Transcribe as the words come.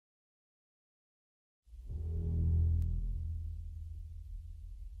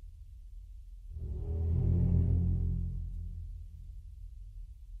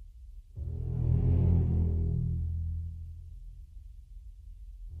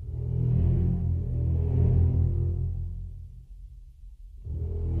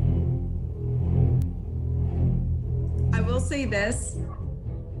say this.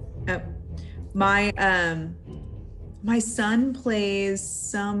 My my son plays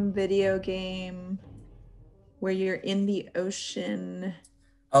some video game where you're in the ocean.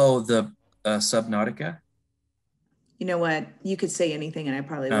 Oh, the Subnautica. You know what? You could say anything, and I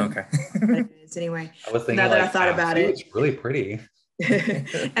probably wouldn't. Okay. Anyway, I was thinking now that I like, thought about it, it's really pretty.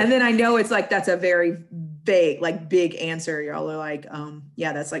 and then I know it's like that's a very vague, like big answer. Y'all are like,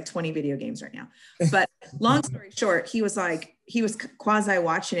 yeah, that's like 20 video games right now. But long story short, he was quasi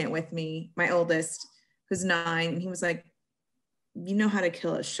watching it with me, my oldest, who's 9, and he was like, you know how to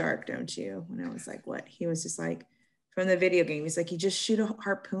kill a shark, don't you? And I was like, what? He was just like, from the video game, he's like, you just shoot a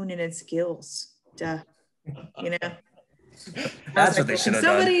harpoon in its gills. Duh. You know? That's what they should have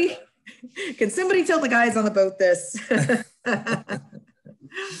done. Can somebody tell the guys on the boat this?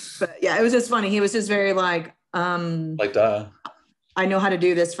 But yeah, it was just funny. He was just very like duh. I know how to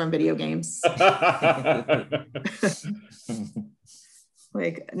do this from video games.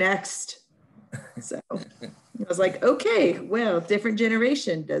 Like, next. So I was like, okay, well, different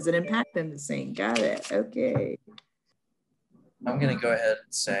generation doesn't impact them the same. Got it. Okay. I'm going to go ahead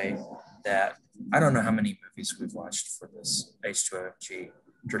and say that I don't know how many movies we've watched for this H2OMG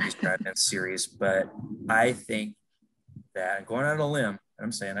Drippy's Batman series, but I think that, going out on a limb,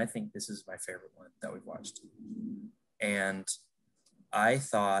 I'm saying I think this is my favorite one that we've watched. And I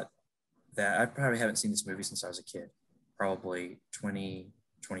thought that I probably haven't seen this movie since I was a kid, probably 20,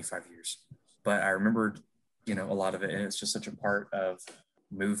 25 years. But I remembered, a lot of it, and it's just such a part of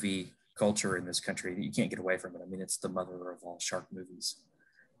movie culture in this country that you can't get away from it. I mean, it's the mother of all shark movies,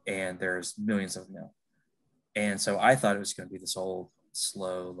 and there's millions of them now. And so I thought it was going to be this old,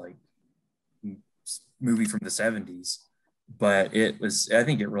 slow, like movie from the 70s, but I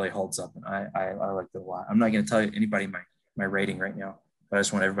think it really holds up, and I liked it a lot. I'm not going to tell anybody my rating right now, but I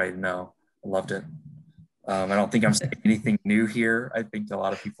just want everybody to know I loved it. I don't think I'm saying anything new here. I think a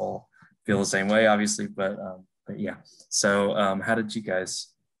lot of people feel the same way, obviously, but yeah. So how did you guys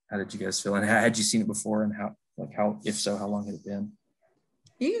feel, and had you seen it before, and how if so, how long had it been?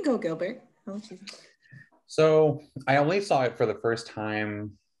 You can go, Gilbert. So I only saw it for the first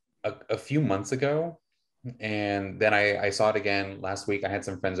time a few months ago, and then I saw it again last week. I had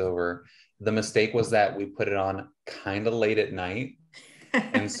some friends over. The mistake was that we put it on kind of late at night,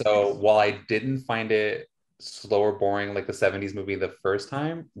 and so while I didn't find it slow or boring like the 70s movie the first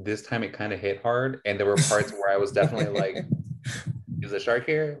time, this time it kind of hit hard, and there were parts where I was definitely like, is the shark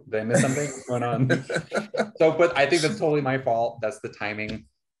here? Did I miss something? What's going on? So, but I think that's totally my fault. That's the timing.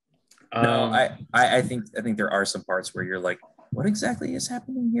 No, I think there are some parts where you're like, what exactly is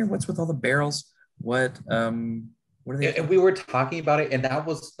happening here? What's with all the barrels? What are they? And we were talking about it, and that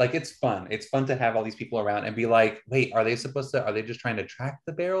was like, it's fun. It's fun to have all these people around and be like, wait, are they just trying to track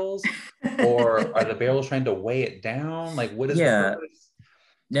the barrels, or are the barrels trying to weigh it down? Like, what is the purpose?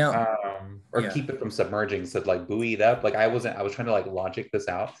 Now, keep it from submerging, so like buoy it up. Like I was trying to like logic this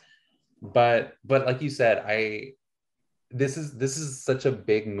out, but like you said, this is such a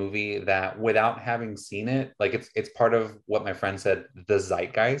big movie that without having seen it, like it's part of what my friend said, the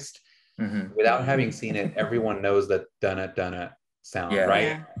zeitgeist. Mm-hmm. Without having seen it, everyone knows that dunnn sound,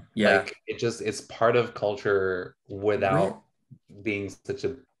 right? Yeah. Like it's part of culture without being such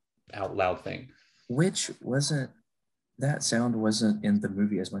a out loud thing. Which that sound wasn't in the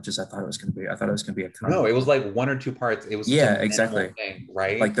movie as much as I thought it was going to be. I thought it was going to be a comedy. No, it was like 1 or 2 parts. It was exactly thing,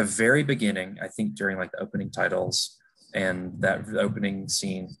 right? Like the very beginning, I think during like the opening titles and that opening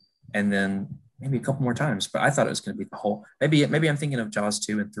scene, and then maybe a couple more times. But I thought it was going to be the whole. Maybe I'm thinking of Jaws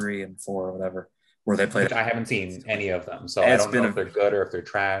 2 and 3 and 4 or whatever, where they played. Which I haven't seen any of them, so I don't know if they're good or if they're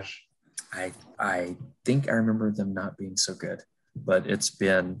trash. I think I remember them not being so good, but it's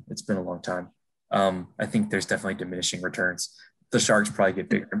been a long time. I think there's definitely diminishing returns. The sharks probably get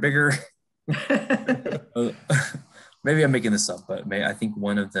bigger and bigger. Maybe I'm making this up, but I think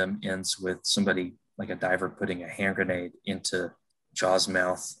one of them ends with somebody, like a diver, putting a hand grenade into Jaws'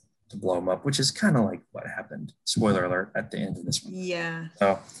 mouth to blow him up, which is kind of like what happened. Spoiler alert at the end of this one. Yeah.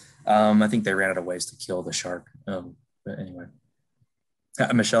 So I think they ran out of ways to kill the shark. But anyway,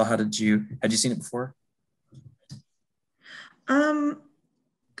 Michele, had you seen it before?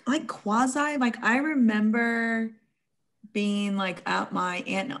 Like quasi, like I remember being like at my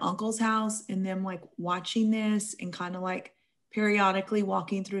aunt and uncle's house and them like watching this and kind of like periodically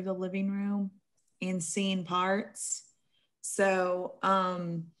walking through the living room and seeing parts. So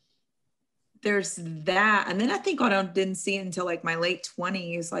there's that. And then I think I didn't see it until like my late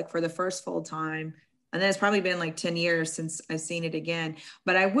 20s, like for the first full time. And then it's probably been like 10 years since I've seen it again.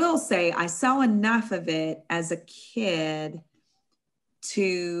 But I will say I saw enough of it as a kid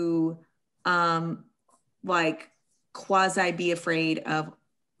to like quasi be afraid of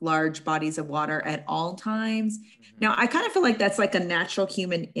large bodies of water at all times. Now, I kind of feel like that's like a natural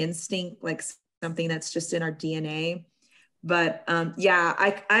human instinct, like something that's just in our DNA. But yeah,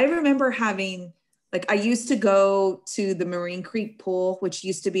 I remember having, like, I used to go to the Marine Creek pool, which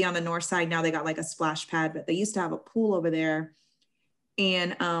used to be on the north side. Now they got like a splash pad, but they used to have a pool over there.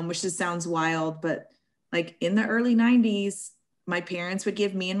 And which just sounds wild, but like in the early 90s, my parents would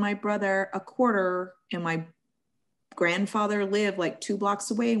give me and my brother a quarter, and my grandfather lived like 2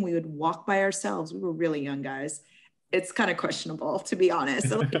 blocks away, and we would walk by ourselves. We were really young guys. It's kind of questionable, to be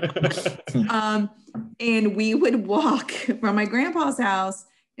honest. And we would walk from my grandpa's house,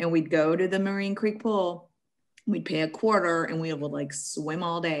 and we'd go to the Marine Creek pool. We'd pay a quarter, and we would like swim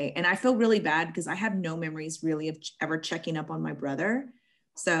all day. And I feel really bad because I have no memories really of ever checking up on my brother.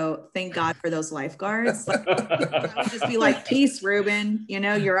 So thank God for those lifeguards. Like, I would just be like, peace, Ruben. You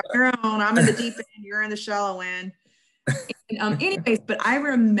know, you're on your own. I'm in the deep end. You're in the shallow end. And, anyways, but I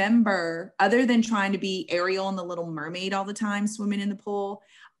remember, other than trying to be Ariel and the Little Mermaid all the time, swimming in the pool,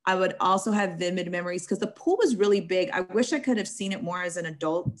 I would also have vivid memories because the pool was really big. I wish I could have seen it more as an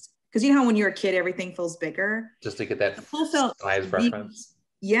adult, because you know how when you're a kid, everything feels bigger. Just to get that the pool felt size reference.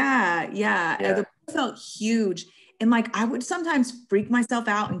 Yeah. The pool felt huge. And like, I would sometimes freak myself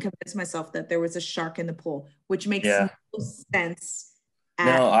out and convince myself that there was a shark in the pool, which makes no sense.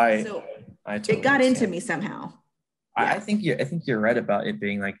 I totally it got into me somehow. I think you're right about it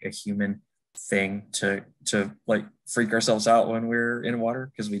being like a human thing to like freak ourselves out when we're in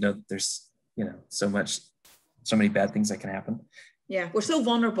water, because we know that there's, you know, so many bad things that can happen. Yeah, we're so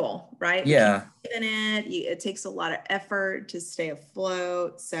vulnerable, right? Yeah. It takes a lot of effort to stay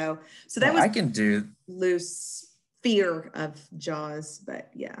afloat. So that was I can do loose fear of Jaws,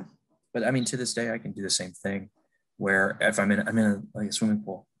 but yeah. But I mean, to this day, I can do the same thing, where if I'm in a like a swimming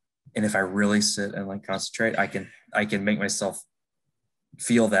pool, and if I really sit and like concentrate, I can make myself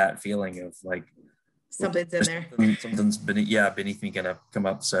feel that feeling of like something's in there. Something's beneath me gonna come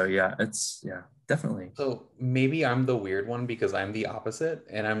up. So yeah, it's definitely. So maybe I'm the weird one because I'm the opposite,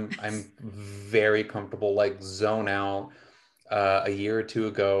 and I'm very comfortable, like zone out. A year or two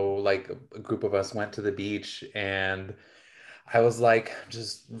ago, like a group of us went to the beach, and I was like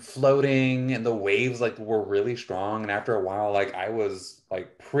just floating, and the waves like were really strong. And after a while, like I was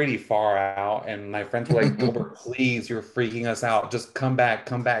like pretty far out, and my friends were like, Gilbert, please, you're freaking us out. Just come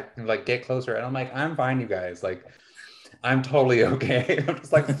back, and like get closer. And I'm like, I'm fine, you guys. Like, I'm totally okay. I'm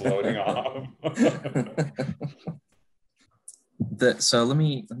just like floating off. So let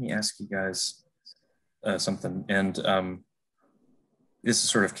me ask you guys something, and this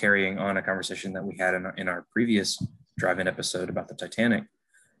is sort of carrying on a conversation that we had in our previous drive-in episode about the Titanic.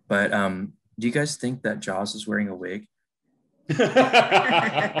 But do you guys think that Jaws is wearing a wig?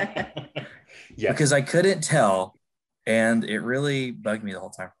 Yeah. Because I couldn't tell, and it really bugged me the whole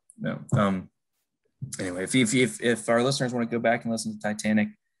time. No. Anyway, if our listeners want to go back and listen to Titanic,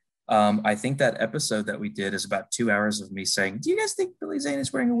 I think that episode that we did is about 2 hours of me saying, "Do you guys think Billy Zane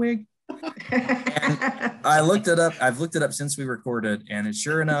is wearing a wig?" And I've looked it up since we recorded, and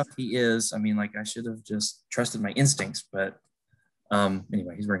sure enough, he is. I mean, like, I should have just trusted my instincts, but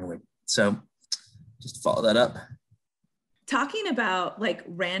anyway, he's wearing a wig. So just to follow that up. Talking about like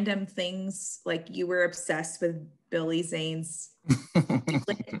random things, like you were obsessed with Billy Zane's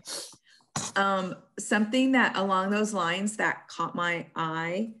something that along those lines that caught my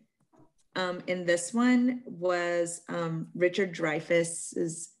eye in this one was Richard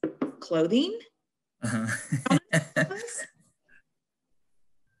Dreyfuss's clothing.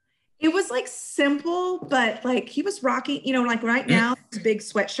 It was like simple, but like he was rocking, you know, like right now it's a big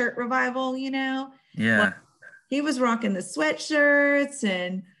sweatshirt revival, you know. Yeah. Like, he was rocking the sweatshirts,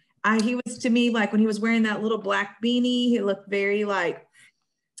 and he was, to me, like when he was wearing that little black beanie, he looked very like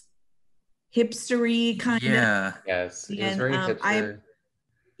hipstery kind of. Yeah. Yes. It was very hipster.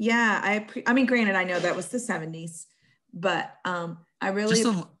 I mean, granted, I know that was the 70s, but I really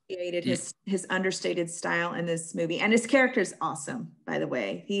appreciated his understated style in this movie. And his character is awesome, by the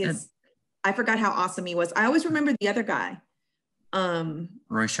way. I forgot how awesome he was. I always remember the other guy.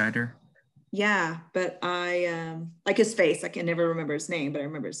 Roy Scheider. Yeah, but I like his face. I can never remember his name, but I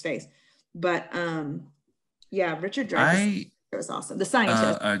remember his face. But yeah, Richard Dreyfuss was awesome. The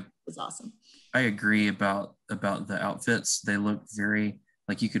scientist was awesome. I agree about the outfits. They look very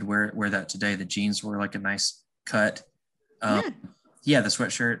like you could wear that today. The jeans were like a nice cut. The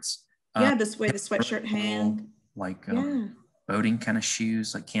sweatshirts. This way the sweatshirt hang. Like boating kind of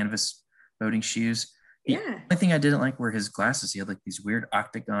shoes, like canvas boating shoes. The only thing I didn't like were his glasses. He had like these weird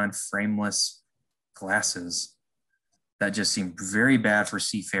octagon frameless glasses that just seemed very bad for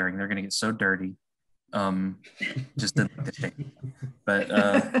seafaring. They're going to get so dirty. Just didn't like the shape. But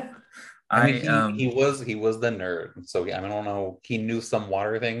I mean, he was the nerd, so I don't know. He knew some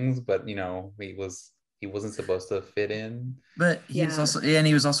water things, but he wasn't supposed to fit in. But he was also, and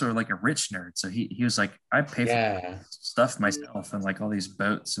he was also like a rich nerd. So he was like, I pay for stuff myself, and like all these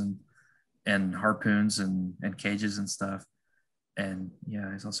boats and harpoons and cages and stuff. And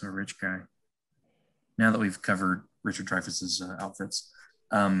yeah, he's also a rich guy. Now that we've covered Richard Dreyfuss's outfits,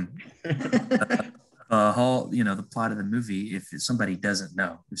 the whole, the plot of the movie, if somebody doesn't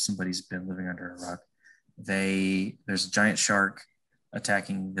know, if somebody's been living under a rock, there's a giant shark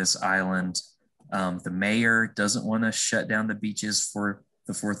attacking this island. The mayor doesn't want to shut down the beaches for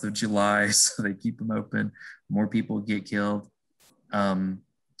the 4th of July, so they keep them open. More people get killed.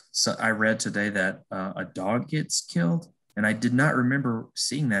 So I read today that a dog gets killed, and I did not remember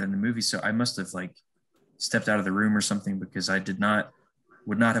seeing that in the movie. So I must have like stepped out of the room or something, because I would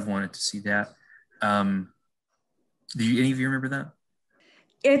not have wanted to see that. Do any of you remember that?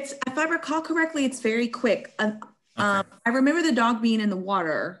 If I recall correctly, it's very quick. Okay. I remember the dog being in the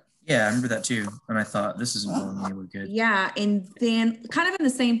water. Yeah, I remember that too. And I thought, this isn't going anywhere good. Yeah. And then kind of in the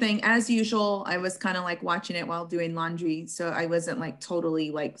same thing as usual, I was kind of like watching it while doing laundry. So I wasn't like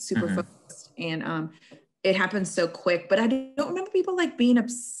totally like super focused. And it happened so quick, but I don't remember people like being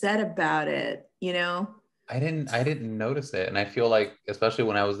upset about it, I didn't notice it. And I feel like, especially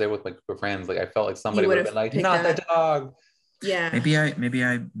when I was there with my group of friends, like I felt like somebody would have been like, not the dog. Yeah. Maybe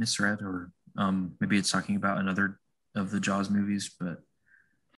I misread, or maybe it's talking about another of the Jaws movies, but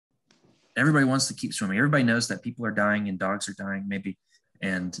everybody wants to keep swimming. Everybody knows that people are dying and dogs are dying, maybe,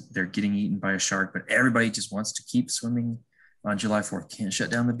 and they're getting eaten by a shark, but everybody just wants to keep swimming on July 4th. Can't shut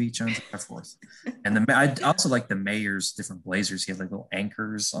down the beach on July 4th. And I also like the mayor's different blazers. He had like little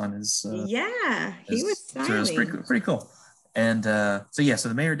anchors on his. He was styling. So it was pretty cool. And so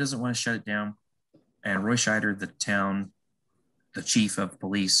the mayor doesn't want to shut it down. And Roy Scheider, the chief of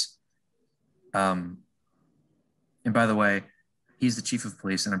police. And by the way, he's the chief of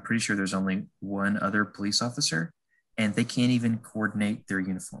police, and I'm pretty sure there's only one other police officer, and they can't even coordinate their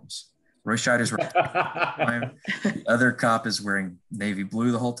uniforms. Roy Scheider's wearing the other cop is wearing navy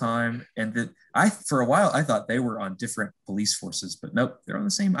blue the whole time. And for a while, I thought they were on different police forces, but nope, they're on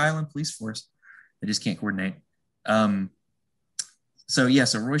the same island police force. They just can't coordinate. So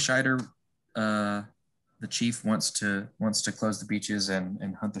Roy Scheider, the chief, wants to close the beaches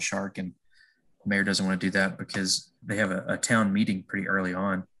and hunt the shark, and the mayor doesn't want to do that because they have a town meeting pretty early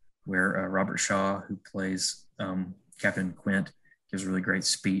on where Robert Shaw, who plays Captain Quint, gives a really great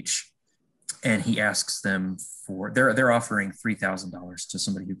speech. And he asks them they're offering $3,000 to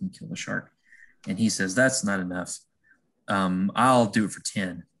somebody who can kill the shark. And he says, that's not enough. I'll do it for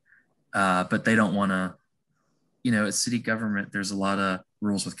 10. But they don't want to, it's city government. There's a lot of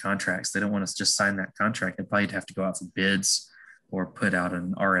rules with contracts. They don't want to just sign that contract. They'd probably have to go out for bids or put out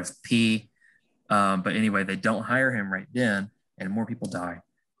an RFP. But anyway, they don't hire him right then, and more people die.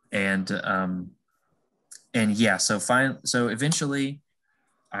 So eventually,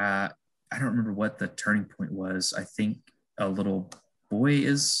 I don't remember what the turning point was. I think a little boy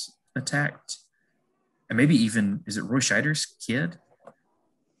is attacked, and maybe even, is it Roy Scheider's kid,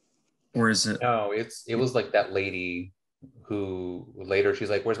 or is it? No, it was like that lady who later she's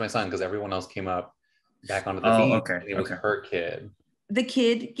like, "Where's my son?" Because everyone else came up back onto the beach. Okay. And it was her kid. The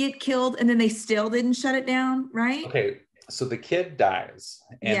kid get killed, and then they still didn't shut it down, right? Okay, so the kid dies,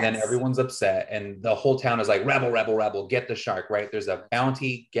 and then everyone's upset, and the whole town is like, "Rebel, rebel, rebel! Get the shark!" Right? There's a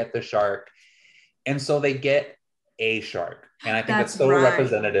bounty. Get the shark. And so they get a shark. And I think that's so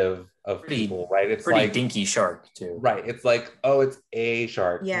representative of people, right? It's pretty like dinky shark too. Right. It's like, oh, it's a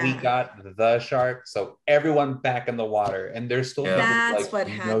shark. Yeah. We got the shark. So everyone back in the water. And there's still that's like, what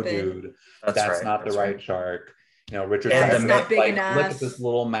happened. Dude, that's not the right shark. Richard that's not big enough. Look at this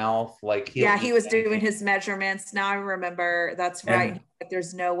little mouth. Like he was doing his measurements. Now I remember. That's right.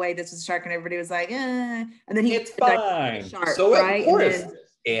 There's no way this is a shark, and everybody was like, eh. And then it's fine. Shark, so right? Of course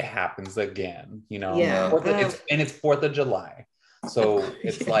it happens again. It's 4th of July. So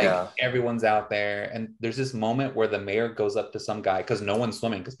it's like everyone's out there, and there's this moment where the mayor goes up to some guy, because no one's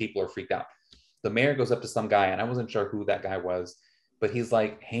swimming because people are freaked out. The mayor goes up to some guy, and I wasn't sure who that guy was, but he's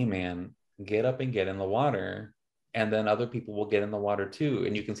like, "Hey man, get up and get in the water, and then other people will get in the water too."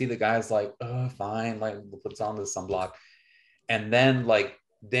 And you can see the guy's like, "Oh, fine," like puts on the sunblock, and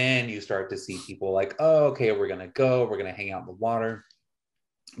then you start to see people like, "Oh, okay, we're gonna hang out in the water,"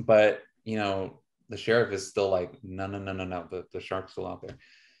 but the sheriff is still like, no, the shark's still out there.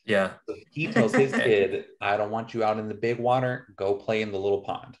 Yeah. So he tells his kid, "I don't want you out in the big water. Go play in the little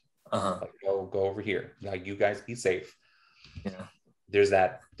pond. Go over here. Like, you guys be safe." Yeah. there's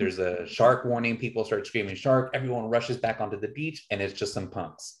a shark warning, people start screaming shark, everyone rushes back onto the beach, and it's just some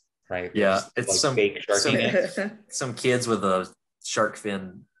punks, right? Yeah, There's, it's like, some fake sharkiness. some kids with a shark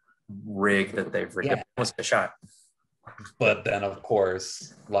fin rig that they've rigged up, almost a shot. But then, of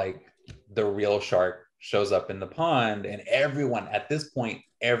course, like, the real shark shows up in the pond, and everyone at this point,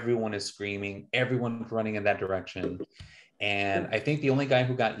 everyone is screaming, everyone's running in that direction. And I think the only guy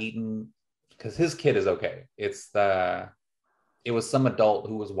who got eaten, because his kid is okay, it was some adult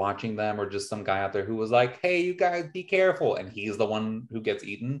who was watching them, or just some guy out there who was like, hey, you guys, be careful, and he's the one who gets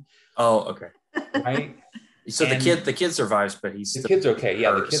eaten. Oh, okay. Right. So the kid survives, but the kid's okay.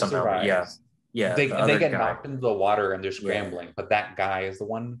 Yeah, the kid survives. Yeah, yeah. They get knocked into the water and they're scrambling, but that guy is the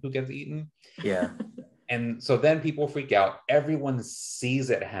one who gets eaten. Yeah. And so then people freak out. Everyone sees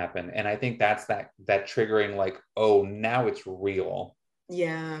it happen, and I think that's that triggering, like, oh, now it's real.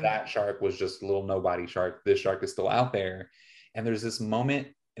 Yeah. That shark was just a little nobody shark. This shark is still out there. And there's this moment,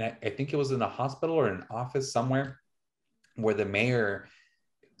 and I think it was in a hospital or an office somewhere, where the mayor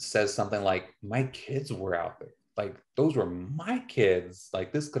says something like, my kids were out there. Like, those were my kids.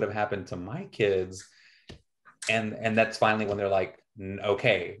 Like, this could have happened to my kids. And that's finally when they're like,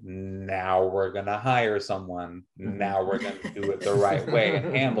 okay, now we're going to hire someone. Now we're going to do it the right way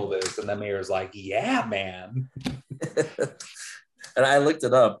and handle this. And the mayor's like, yeah, man. And I looked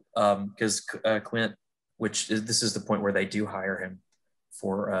it up because Quint, this is the point where they do hire him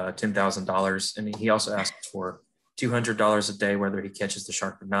for $10,000. And he also asks for $200 a day, whether he catches the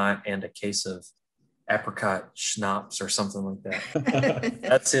shark or not, and a case of apricot schnapps or something like that.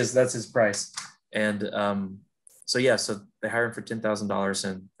 that's his price. And so they hire him for $10,000,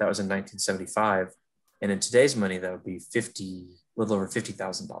 and that was in 1975. And in today's money, that would be a little over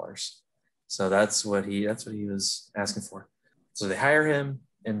 $50,000. So that's what he was asking for. So they hire him,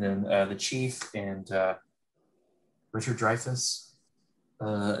 and then the chief and Richard Dreyfuss,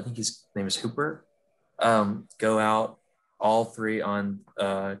 I think his name is Hooper, go out, all three on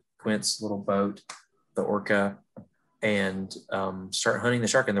Quint's little boat, the Orca, and start hunting the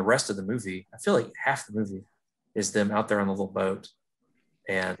shark. And the rest of the movie, I feel like half the movie, is them out there on the little boat.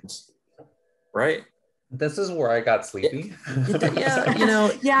 And right? This is where I got sleepy. Yeah,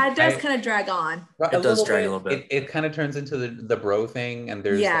 Yeah, it does kind of drag on. It does drag a little bit. It kind of turns into the bro thing, and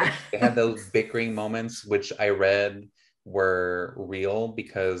there's they had those bickering moments, which I read were real,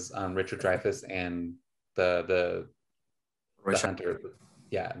 because Richard Dreyfuss and the hunter,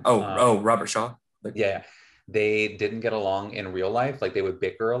 Robert Shaw, they didn't get along in real life. Like, they would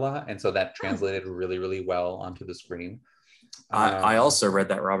bicker a lot, and so that translated really, really well onto the screen. I also read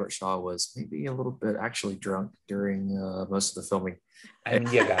that Robert Shaw was maybe a little bit actually drunk during most of the filming.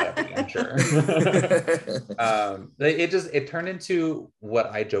 And you gotta be, I'm sure. It turned into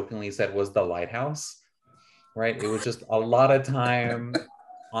what I jokingly said was the lighthouse, right? It was just a lot of time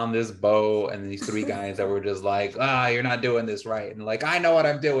on this boat, and these three guys that were just like, you're not doing this right, and like, I know what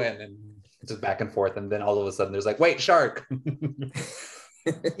I'm doing, and just back and forth. And then all of a sudden there's like, wait, shark.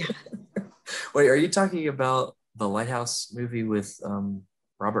 Wait, are you talking about the Lighthouse movie with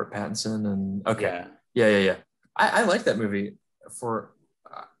Robert Pattinson? And okay, yeah. I like that movie.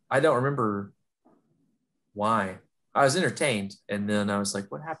 I don't remember why. I was entertained, and then I was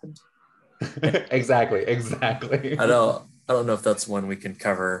like, what happened? Exactly. I don't know if that's one we can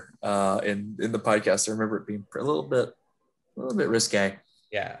cover in the podcast. I remember it being a little bit risque.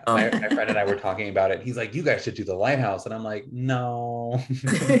 Yeah, my friend and I were talking about it. He's like, you guys should do the Lighthouse. And I'm like, no.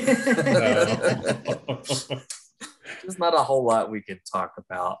 There's not a whole lot we can talk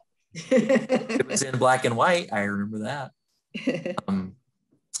about. It was in black and white. I remember that.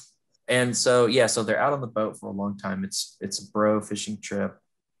 And so they're out on the boat for a long time. It's a bro fishing trip.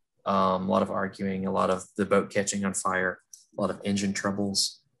 A lot of arguing, a lot of the boat catching on fire, a lot of engine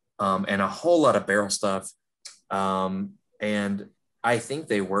troubles, and a whole lot of barrel stuff. And I think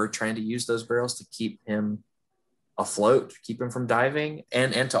they were trying to use those barrels to keep him afloat, keep him from diving,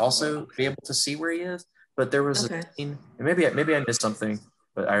 and to also be able to see where he is. But there was a scene, and maybe I missed something,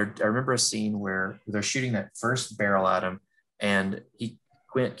 but I remember a scene where they're shooting that first barrel at him, and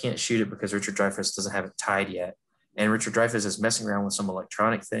Quint can't shoot it because Richard Dreyfuss doesn't have it tied yet. And Richard Dreyfuss is messing around with some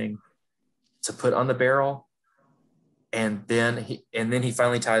electronic thing to put on the barrel. And then he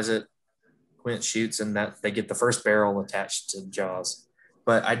finally ties it. Quint shoots, and that they get the first barrel attached to Jaws.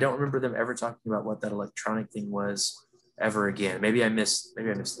 But I don't remember them ever talking about what that electronic thing was ever again. Maybe I missed it.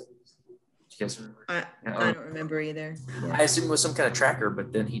 Do you guys remember? I don't remember either. Yeah. I assume it was some kind of tracker,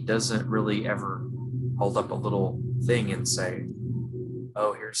 but then he doesn't really ever hold up a little thing and say,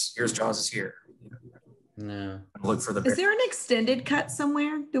 oh, here's Jaws is here. No. Look for the Is there an extended cut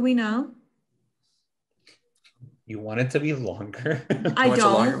somewhere? Do we know? You want it to be longer?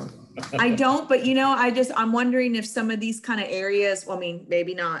 I don't, but you know, I'm wondering if some of these kind of areas, well, I mean,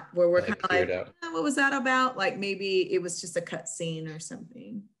 maybe not, where we're kind of like, what was that about? Like maybe it was just a cut scene or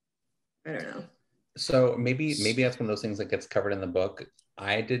something. I don't know. So maybe that's one of those things that gets covered in the book.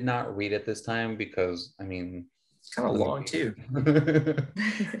 I did not read it this time because, I mean, it's kind of long too.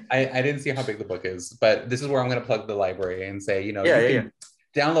 I didn't see how big the book is, but this is where I'm going to plug the library and say, you know, you can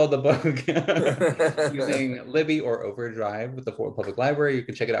download the book using Libby or Overdrive with the Fort Worth Public Library. You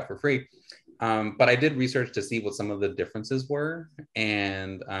can check it out for free. But I did research to see what some of the differences were.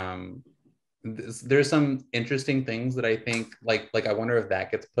 And there's some interesting things that I think, like I wonder if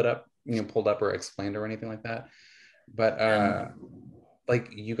that gets pulled up or explained or anything like that. But like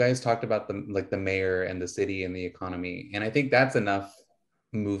you guys talked about the mayor and the city and the economy. And I think that's enough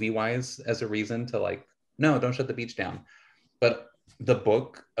movie-wise as a reason to like, no, don't shut the beach down. But the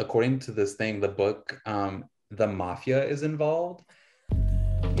book, according to this thing, the mafia is involved.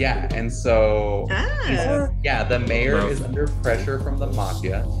 Yeah, and so the mayor is under pressure from the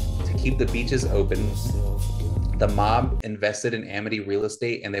mafia to keep the beaches open. The mob invested in Amity real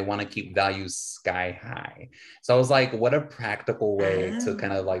estate and they want to keep values sky high. So I was like, what a practical way to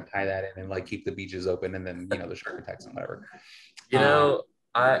kind of like tie that in and like keep the beaches open, and then, you know, the shark attacks and whatever. You know,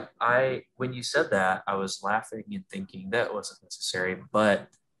 I when you said that, I was laughing and thinking that wasn't necessary, but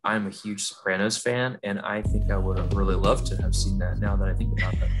I'm a huge Sopranos fan, and I think I would have really loved to have seen that now that I think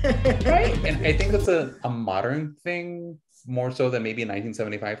about that. Right. And I think that's a modern thing, more so than maybe a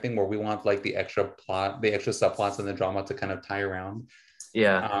 1975 thing, where we want like the extra plot, the extra subplots in the drama to kind of tie around.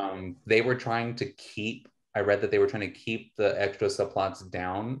 Yeah. They were trying to keep, I read that they were trying to keep the extra subplots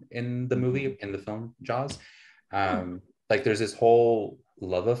down in the movie, in the film Jaws. Like there's this whole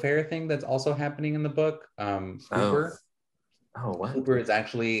love affair thing that's also happening in the book. Hooper. Oh, what? Hooper is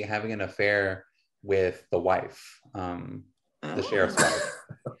actually having an affair with the wife, the sheriff's wife.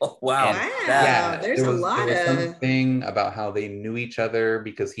 Oh, wow. There's a lot of something about how they knew each other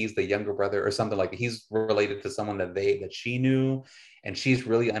because he's the younger brother or something, like he's related to someone that she knew, and she's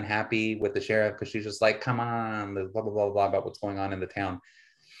really unhappy with the sheriff because she's just like, come on, blah blah blah blah about what's going on in the town.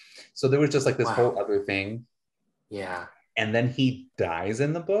 So there was just like this whole other thing. Yeah. And then he dies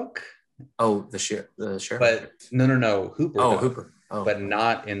in the book. Oh, the sheriff. But no, Hooper. Oh, Hooper. Oh. But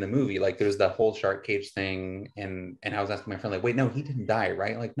not in the movie. Like there's the whole shark cage thing, and I was asking my friend, like, wait, no, he didn't die,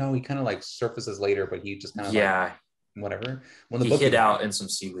 right? Like, no, he kind of like surfaces later, but he just kind of like, whatever. When the book hid out in some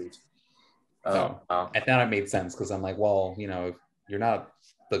seaweed. I thought it made sense because I'm like, well, you know, if you're not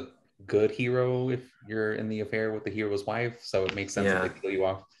the good hero if you're in the affair with the hero's wife, so it makes sense that they kill you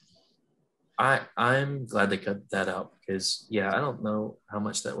off. I'm glad they cut that out because I don't know how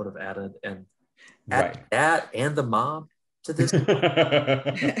much that would have added, and that and the mob to this.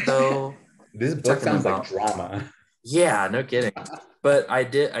 So this book sounds like drama. Yeah, no kidding. But I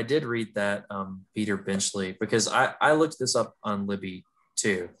did read that Peter Benchley, because I looked this up on Libby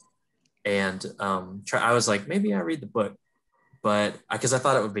too, and I was like, maybe I read the book, but because I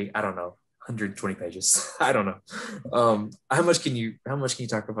thought it would be, I don't know, 120 pages. I don't know. How much can you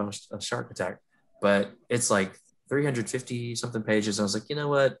talk about a shark attack? But it's like 350 something pages. I was like, you know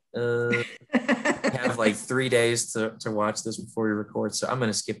what? I have like 3 days to watch this before we record, so I'm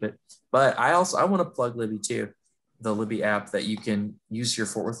going to skip it. But I want to plug Libby too, the Libby app that you can use your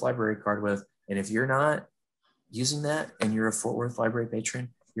Fort Worth Library card with. And if you're not using that and you're a Fort Worth Library patron,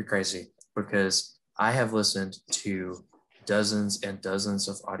 you're crazy, because I have listened to dozens and dozens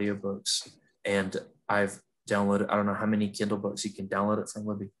of audiobooks, and I've downloaded, I don't know how many Kindle books. You can download it from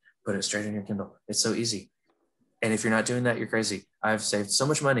Libby, put it straight in your Kindle. It's so easy. And if you're not doing that, you're crazy. I've saved so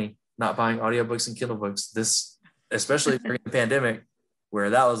much money not buying audiobooks and Kindle books, especially during the pandemic,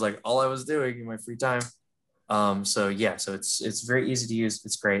 where that was like all I was doing in my free time. So it's very easy to use.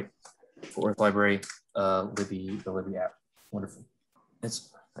 It's great. Fort Worth Library, Libby, the Libby app. Wonderful. I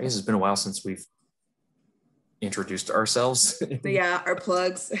guess it's been a while since we've introduced ourselves. Our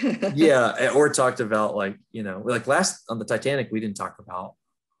plugs. Or talked about, like, you know, like last on the Titanic, we didn't talk about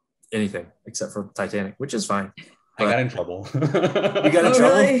anything except for Titanic, which is fine. I got in trouble. You got in trouble?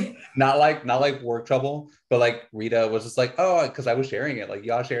 Really? Not like work trouble, but like Rita was just like, oh, because I was sharing it. Like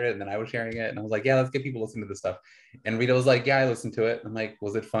y'all shared it, and then I was sharing it, and I was like, yeah, let's get people listening to this stuff. And Rita was like, yeah, I listened to it. I'm like,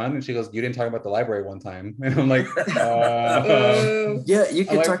 was it fun? And she goes, you didn't talk about the library one time. And I'm like, yeah, you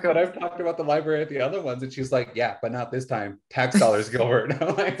can talk about. But I've talked about the library at the other ones, and she's like, yeah, but not this time. Tax dollars, Gilbert.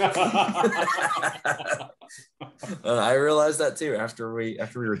 I'm like, I realized that too after we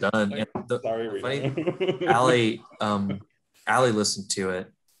were done. Sorry, Rita. Allie listened to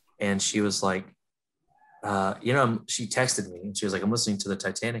it, and she was like, she texted me and she was like, I'm listening to the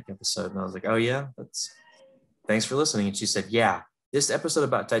Titanic episode. And I was like, oh yeah, thanks for listening. And she said, yeah, this episode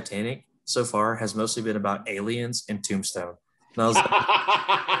about Titanic so far has mostly been about aliens and Tombstone. And I was like,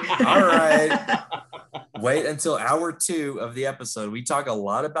 all right, wait until hour 2 of the episode. We talk a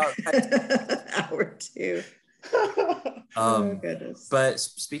lot about hour 2. Oh, goodness. But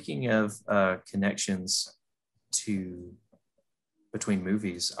speaking of connections between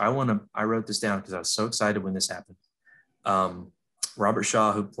movies, I wrote this down because I was so excited when this happened. Robert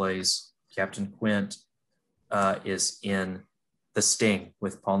Shaw, who plays Captain Quint, is in The Sting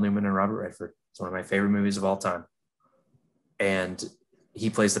with Paul Newman and Robert Redford. It's one of my favorite movies of all time. And he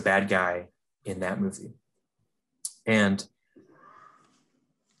plays the bad guy in that movie. And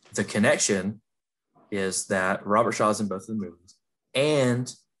the connection is that Robert Shaw is in both of the movies,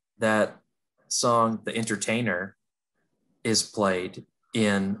 and that song, The Entertainer, is played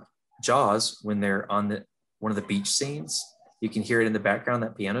in Jaws when they're on one of the beach scenes. You can hear it in the background,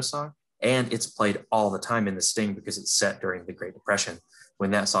 that piano song, and it's played all the time in The Sting because it's set during the Great Depression when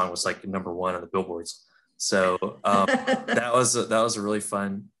that song was like number 1 on the billboards. So that was a really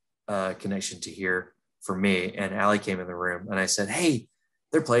fun connection to hear for me. And Allie came in the room and I said, hey,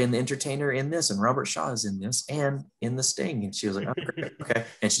 they're playing The Entertainer in this, and Robert Shaw is in this and in The Sting. And she was like, oh, great. Okay.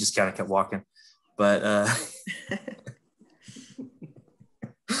 And she just kind of kept walking. But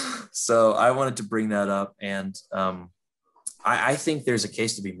so I wanted to bring that up. And I think there's a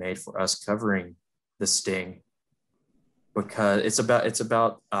case to be made for us covering The Sting, because it's about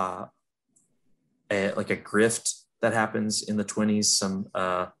a grift that happens in the 1920s.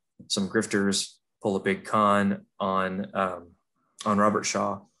 Some grifters pull a big con on Robert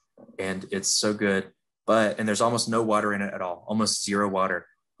Shaw, and it's so good. And there's almost no water in it at all, almost zero water.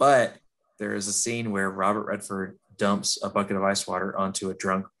 But there is a scene where Robert Redford dumps a bucket of ice water onto a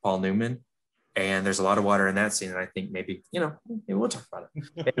drunk Paul Newman, and there's a lot of water in that scene. And I think maybe we'll talk about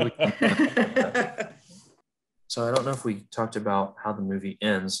it. So I don't know if we talked about how the movie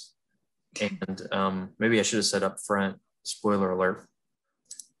ends, and maybe I should have said up front, spoiler alert,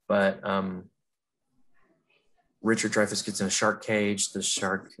 but Richard Dreyfuss gets in a shark cage. The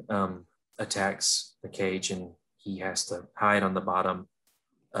shark attacks the cage, and he has to hide on the bottom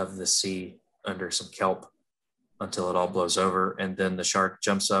of the sea under some kelp until it all blows over. And then the shark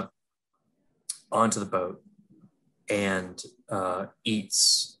jumps up onto the boat and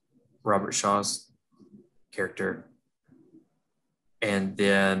eats Robert Shaw's character. And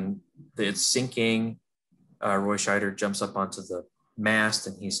then it's sinking. Roy Scheider jumps up onto the mast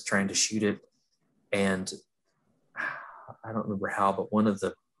and he's trying to shoot it. And I don't remember how, but one of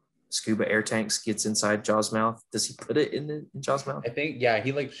the scuba air tanks gets inside Jaw's mouth. Does he put it in Jaw's mouth? I think, yeah,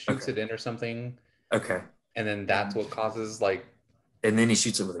 he shoots it in or something. Okay. And then that's what causes and then he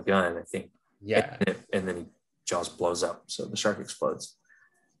shoots it with a gun, I think. Yeah. And then Jaws blows up. So the shark explodes.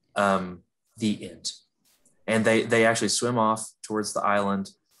 The end. And they actually swim off towards the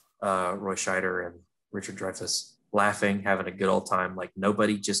island, Roy Scheider and Richard Dreyfuss laughing, having a good old time, like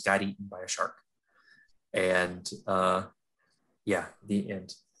nobody just got eaten by a shark. And the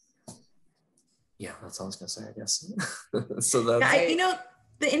end. Yeah, that's all I was gonna say, I guess. So that's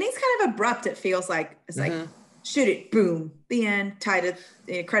the ending's kind of abrupt. It feels like it's like shoot it, boom, the end, tied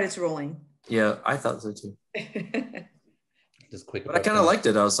it, credits rolling. Yeah, I thought so too. Just quick. But I kind of liked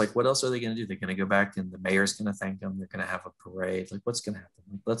it. I was like, what else are they gonna do? They're gonna go back and the mayor's gonna thank them. They're gonna have a parade. Like, what's gonna happen?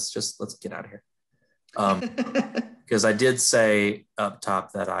 Like, let's get out of here. Because I did say up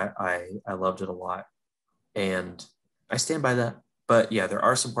top that I loved it a lot, and I stand by that. But yeah, there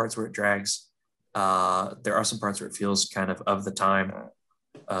are some parts where it drags. There are some parts where it feels kind of the time,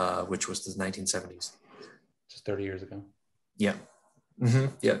 which was the 1970s. Just 30 years ago. Yeah. Mm-hmm.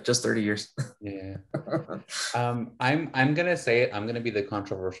 Yeah, just 30 years. Yeah. I'm gonna say it. I'm gonna be the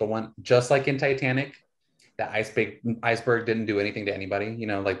controversial one. Just like in Titanic, the iceberg didn't do anything to anybody.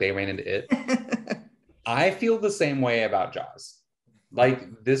 Like they ran into it. I feel the same way about Jaws.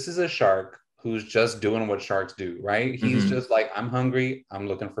 Like, this is a shark who's just doing what sharks do, right? He's just like, I'm hungry, I'm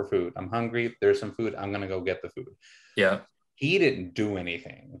looking for food. I'm hungry, there's some food, I'm gonna go get the food. Yeah. He didn't do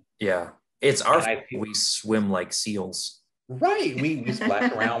anything. Yeah. It's our fault we swim like seals. Right. We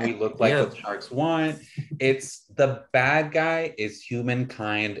splash around, we look like what sharks want. It's the bad guy is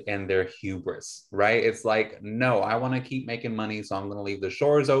humankind and their hubris, right? It's like, no, I want to keep making money, so I'm gonna leave the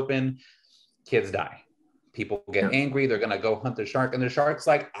shores open. Kids die. People get angry, they're gonna go hunt the shark, and the shark's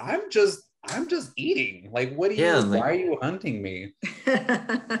like, I'm just eating. Like, what do you why are you hunting me?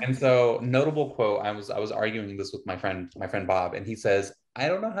 And so, notable quote, I was arguing this with my friend Bob, and he says, I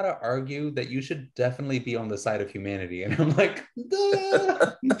don't know how to argue that you should definitely be on the side of humanity. And I'm like,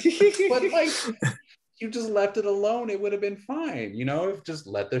 duh. But like, you just left it alone, it would have been fine. You know, if just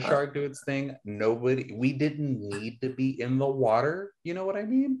let the shark do its thing. We didn't need to be in the water. You know what I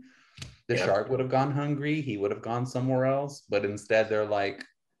mean? The shark would have gone hungry. He would have gone somewhere else. But instead, they're like,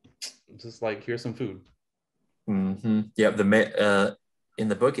 just like, here's some food. Mm-hmm. Yeah, in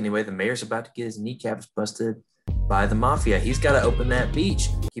the book anyway, the mayor's about to get his kneecaps busted by the mafia. He's got to open that beach,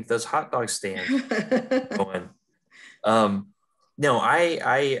 keep those hot dog stands going. No,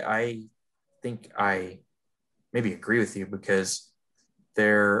 I think I maybe agree with you, because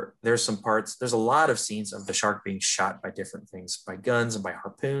there's some parts, there's a lot of scenes of the shark being shot by different things, by guns and by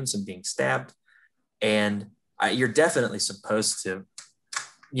harpoons and being stabbed. And you're definitely supposed to,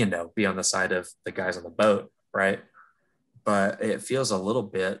 you know, be on the side of the guys on the boat, right? But it feels a little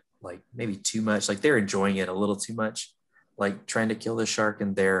bit like maybe too much, like they're enjoying it a little too much, like trying to kill the shark,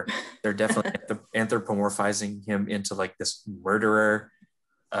 and they're definitely anthropomorphizing him into like this murderer.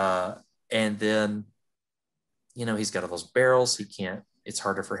 And then, you know, he's got all those barrels, it's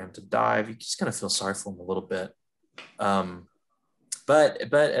harder for him to dive. You just kind of feel sorry for him a little bit. But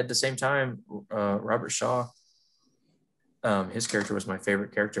at the same time, Robert Shaw, his character was my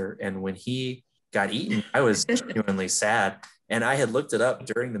favorite character. And when he got eaten, I was genuinely sad. And I had looked it up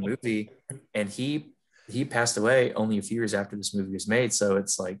during the movie, and he passed away only a few years after this movie was made. So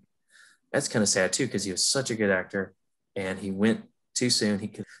it's like, that's kind of sad too, because he was such a good actor and he went too soon.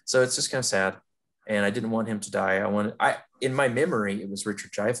 So it's just kind of sad. And I didn't want him to die. In my memory, it was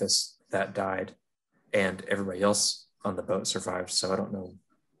Richard Dreyfuss that died, and everybody else on the boat survived. So I don't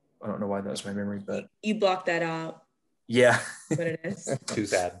know why that was my memory, but you blocked that out. Yeah. What it is. Too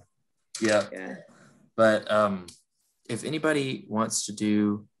sad. Yeah. Yeah. But if anybody wants to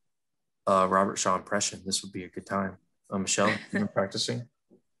do a Robert Shaw impression, this would be a good time. Michele, you've been practicing?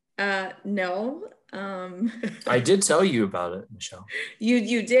 No. I did tell you about it, Michele.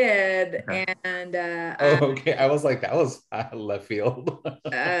 You did, Okay. and okay. I was like, that was left field.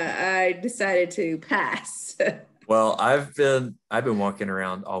 I decided to pass. Well, I've been walking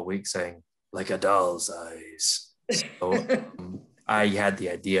around all week saying like a doll's eyes. So I had the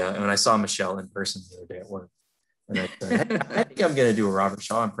idea, and when I saw Michele in person the other day at work, and I said, hey, I think I'm going to do a Robert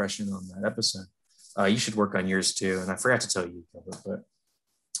Shaw impression on that episode. You should work on yours too. And I forgot to tell you, Gilbert,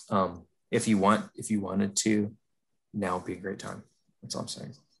 but if you wanted to, now would be a great time. That's all I'm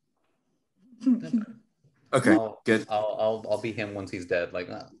saying. Okay, good. I'll be him once he's dead. Like,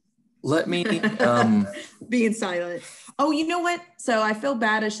 let me being silent. Oh, you know what? So I feel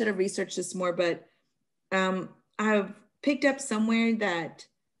bad. I should have researched this more, but I've picked up somewhere that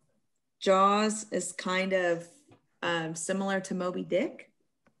Jaws is kind of similar to Moby Dick.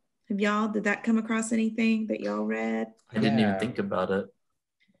 Did that come across anything that y'all read? I didn't even think about it.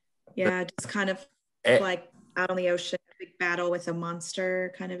 Yeah, just kind of like out on the ocean, a big battle with a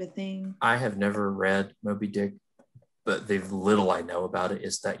monster kind of a thing. I have never read Moby Dick, but the little I know about it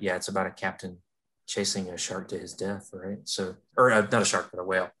is that, it's about a captain chasing a shark to his death, right? So, or not a shark, but a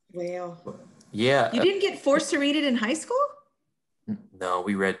whale. Whale. Yeah. You didn't get forced to read it in high school? No,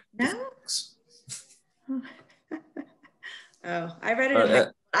 we read books. Oh, I read it.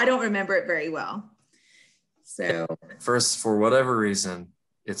 I don't remember it very well. So for whatever reason,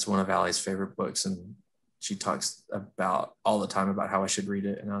 it's one of Allie's favorite books, and she talks about all the time about how I should read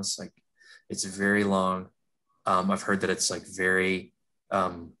it. And I was like, it's very long. I've heard that it's like very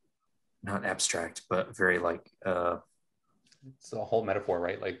not abstract, but very like it's a whole metaphor,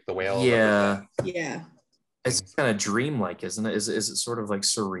 right? Like the whale. Yeah. It's kind of dreamlike, isn't it? Is it sort of like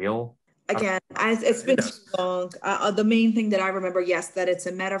surreal? Again, it's been too long. The main thing that I remember, yes, that it's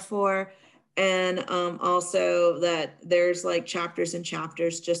a metaphor, and also that there's like chapters and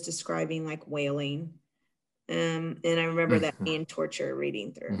chapters just describing like whaling. And I remember that being torture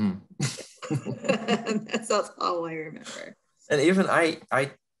reading through. That's all I remember. And even I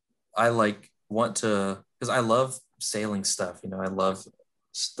like want to, because I love sailing stuff. You know, I love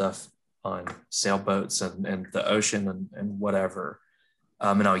stuff on sailboats and the ocean and whatever.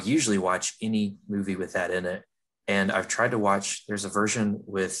 And I'll usually watch any movie with that in it. And I've tried to watch, there's a version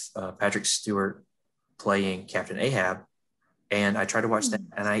with Patrick Stewart playing Captain Ahab. And I tried to watch that,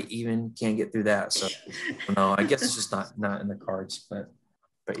 and I even can't get through that. So no, I guess it's just not in the cards. But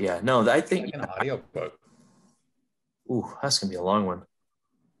yeah, no, I think like an audiobook. Ooh, that's gonna be a long one.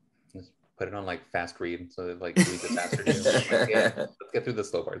 Just put it on like fast read, so that like read the faster. Let's get through the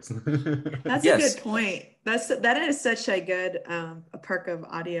slow parts. That's a good point. That is such a good a perk of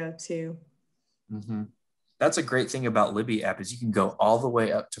audio too. Mm-hmm. That's a great thing about Libby app is you can go all the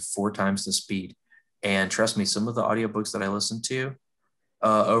way up to 4 times the speed. And trust me, some of the audiobooks that I listened to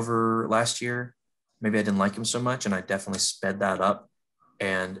over last year, maybe I didn't like them so much, and I definitely sped that up.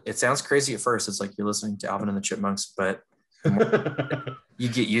 And it sounds crazy at first. It's like you're listening to Alvin and the Chipmunks, but the more you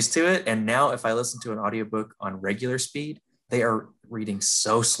get used to it. And now if I listen to an audiobook on regular speed, they are reading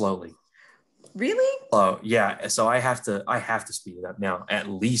so slowly. Really? Oh yeah. So I have to speed it up now, at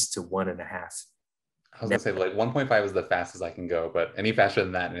least to 1.5. I was gonna say like 1.5 is the fastest I can go, but any faster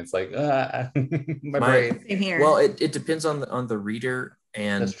than that, and it's like my brain. Same here. Well, it depends on the reader,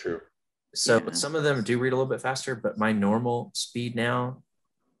 and That's true. So some of them do read a little bit faster, but my normal speed now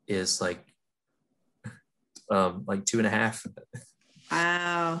is like 2.5.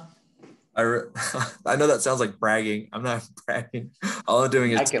 Wow. I know that sounds like bragging. I'm not bragging. All I'm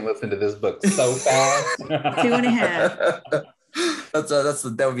doing is I can listen to this book so fast. 2.5.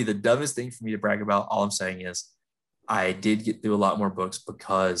 That would be the dumbest thing for me to brag about. All I'm saying is I did get through a lot more books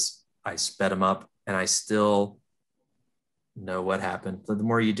because I sped them up, and I still know what happened. The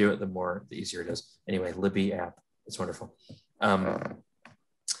more you do it, the easier it is. Anyway, Libby app, it's wonderful.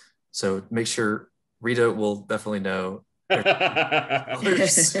 So make sure Rita will definitely know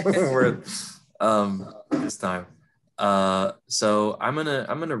this time. So I'm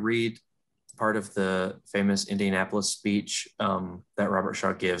gonna read part of the famous Indianapolis speech that Robert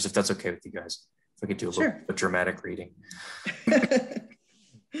Shaw gives, if that's okay with you guys. If I could do a little bit of dramatic reading.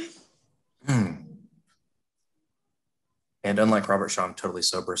 And unlike Robert Shaw, I'm totally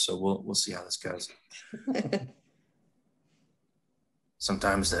sober, so we'll see how this goes.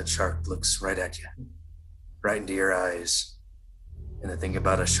 Sometimes that shark looks right at you, right into your eyes. And the thing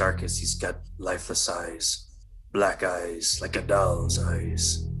about a shark is he's got lifeless eyes, black eyes, like a doll's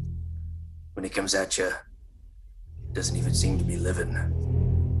eyes. When he comes at you, it doesn't even seem to be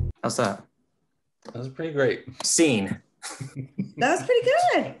living. How's that? That was pretty great. Scene. That was pretty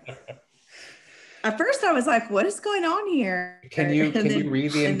good. At first I was like, what is going on here? Can you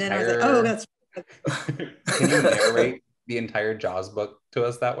read the entire... And then I was like, oh, that's... Can you narrate the entire Jaws book to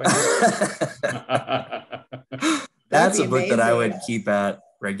us that way? That's a book that I would keep at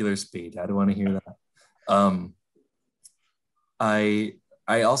regular speed. I don't want to hear that.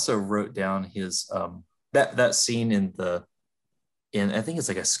 I also wrote down his that scene in I think it's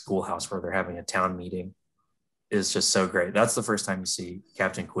like a schoolhouse where they're having a town meeting is just so great. That's the first time you see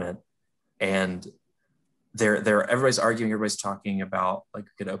Captain Quint, and everybody's arguing, everybody's talking about like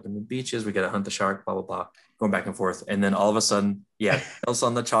we could open the beaches, we got to hunt the shark, blah blah blah, going back and forth, and then all of a sudden, else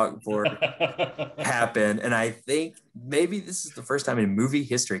on the chalkboard happen. And I think maybe this is the first time in movie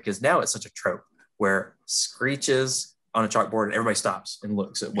history, because now it's such a trope where screeches on a chalkboard and everybody stops and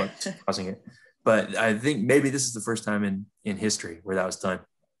looks at what's causing it. But I think maybe this is the first time in history where that was done.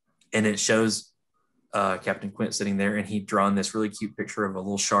 And it shows Captain Quint sitting there, and he'd drawn this really cute picture of a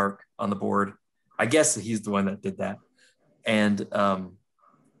little shark on the board. I guess he's the one that did that. And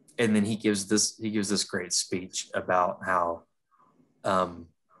then he gives this great speech about how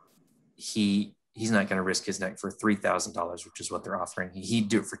he's not going to risk his neck for $3,000, which is what they're offering. He'd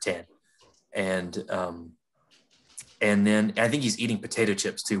do it for 10. And then I think he's eating potato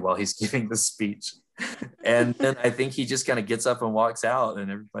chips too while he's giving the speech. And then I think he just kind of gets up and walks out,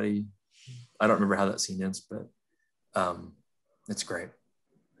 and everybody, I don't remember how that scene ends, but it's great.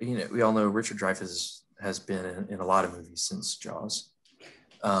 You know, we all know Richard Dreyfuss has been in a lot of movies since Jaws.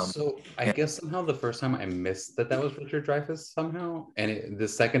 So I guess somehow the first time I missed that was Richard Dreyfuss somehow. And the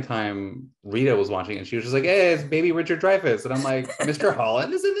second time Rita was watching it, and she was just like, hey, it's baby Richard Dreyfuss. And I'm like, Mr.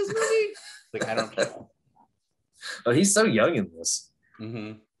 Holland is in this movie? Like, I don't know. Oh, he's so young in this.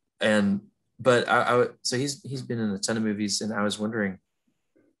 Mm-hmm. But so he's been in a ton of movies, and I was wondering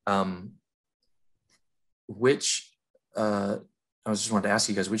which I was just wanted to ask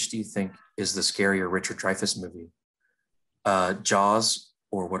you guys, which do you think is the scarier Richard Dreyfuss movie? Jaws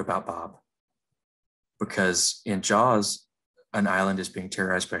or What About Bob? Because in Jaws, an island is being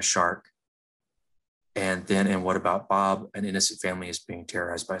terrorized by a shark. And then in What About Bob, an innocent family is being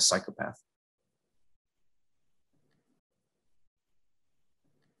terrorized by a psychopath.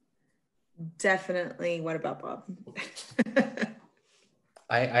 Definitely What About Bob?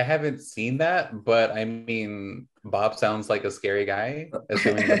 I haven't seen that, but I mean, Bob sounds like a scary guy,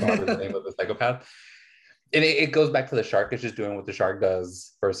 assuming that Bob is the name of the psychopath. And it goes back to the shark is just doing what the shark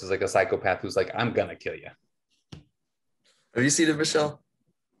does versus like a psychopath who's like, I'm gonna kill you. Have you seen it, Michele?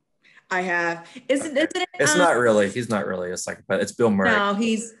 I have. Isn't it? It's not really. He's not really a psychopath. It's Bill Murray. No,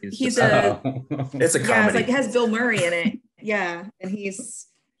 he's it's a. It's a comedy. Yeah, it's like it has Bill Murray in it. Yeah, and he's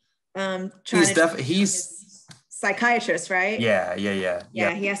he's psychiatrist, right? Yeah.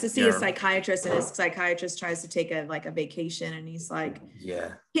 Yeah, he has to see a psychiatrist, and his psychiatrist tries to take a vacation, and he's like,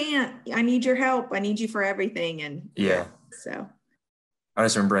 can't, I need your help, I need you for everything. And so I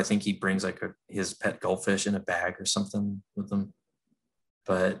just remember, I think he brings like his pet goldfish in a bag or something with him.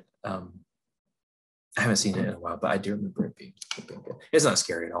 but I haven't seen it in a while, but I do remember it being good. It's not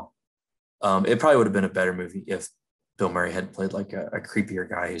scary at all. It probably would have been a better movie if Bill Murray had played like a creepier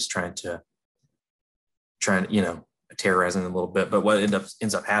guy who's trying to, terrorizing them a little bit. But what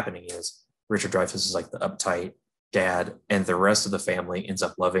ends up happening is Richard Dreyfuss is like the uptight dad, and the rest of the family ends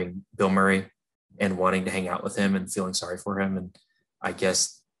up loving Bill Murray and wanting to hang out with him and feeling sorry for him. And I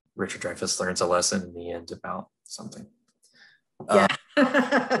guess Richard Dreyfuss learns a lesson in the end about something. Yeah.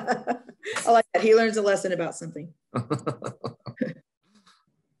 I like that. He learns a lesson about something.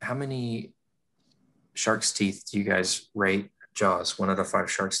 How many shark's teeth do you guys rate Jaws? 1 out of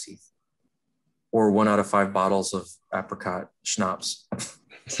 5 shark's teeth, or 1 out of 5 bottles of apricot schnapps?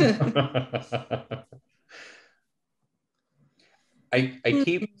 I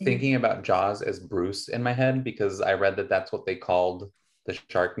keep thinking about Jaws as Bruce in my head, because I read that that's what they called the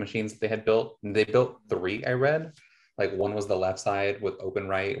shark machines that they had built. And they built 3, I read. Like, one was the left side with open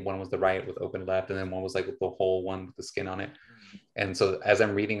right, one was the right with open left, and then one was like the whole one with the skin on it. And so as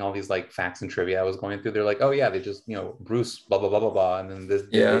I'm reading all these like facts and trivia I was going through, they're like, oh yeah, they just, Bruce, blah, blah, blah, blah, blah. And then they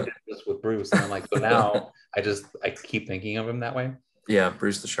did this with Bruce. And I'm like, so now I keep thinking of him that way. Yeah,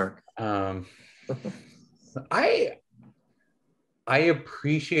 Bruce the shark. I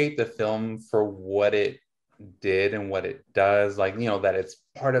appreciate the film for what it did and what it does. Like, that it's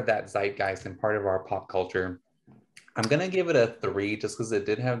part of that zeitgeist and part of our pop culture. I'm going to give it a 3 just because it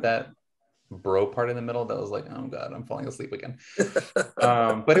did have that bro part in the middle that was like, oh God, I'm falling asleep again.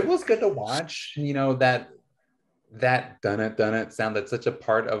 But it was good to watch, that dunnn sound that's such a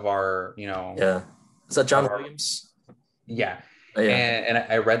part of our, Yeah. Is that John Williams? Yeah. Oh, yeah. And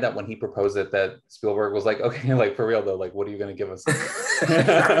I read that when he proposed it, that Spielberg was like, okay, like for real though, like what are you going to give us?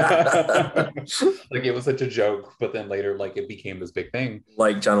 Like it was such a joke, but then later like it became this big thing.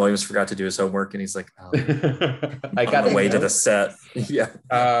 Like John Williams forgot to do his homework and he's like, oh, I got away to the set. Yeah.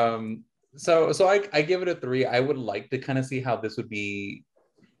 So I give it a 3. I would like to kind of see how this would be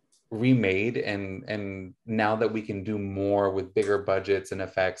remade, and now that we can do more with bigger budgets and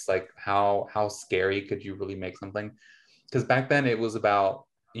effects, like how scary could you really make something? Because back then it was about,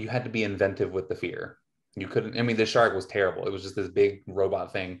 you had to be inventive with the fear. You couldn't, I mean, the shark was terrible. It was just this big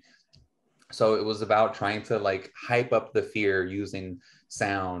robot thing. So it was about trying to like hype up the fear using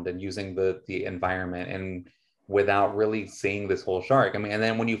sound and using the environment, and without really seeing this whole shark. I mean, and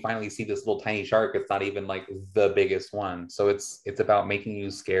then when you finally see this little tiny shark, it's not even like the biggest one. So it's about making you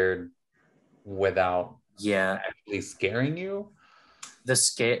scared without actually scaring you. The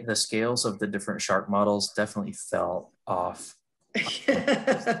scales of the different shark models definitely fell off. He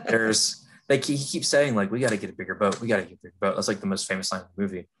keeps saying like, we got to get a bigger boat. That's like the most famous line in the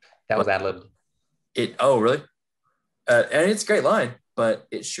movie. That was ad-libbed. Oh, really? And it's a great line, but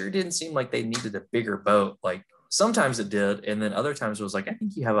it sure didn't seem like they needed a bigger boat. Like sometimes it did, and then other times it was like, I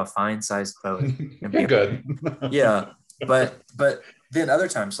think you have a fine-sized boat. You're good. Yeah, but then other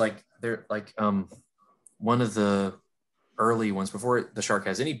times, like they're like one of the early ones before the shark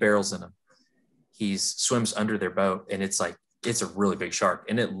has any barrels in him, he swims under their boat, and it's like it's a really big shark,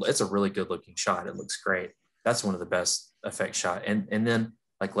 and it's a really good-looking shot. It looks great. That's one of the best effect shot. And then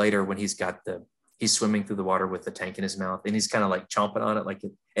like later when he's swimming through the water with the tank in his mouth, and he's kind of like chomping on it,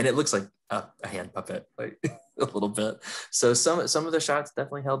 and it looks like a hand puppet, like a little bit. So some of the shots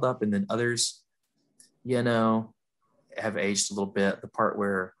definitely held up, and then others, have aged a little bit. The part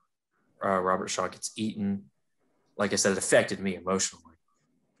where Robert Shaw gets eaten, like I said, it affected me emotionally.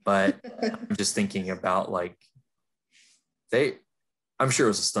 But I'm just thinking about like I'm sure it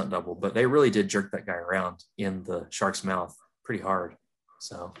was a stunt double, but they really did jerk that guy around in the shark's mouth pretty hard.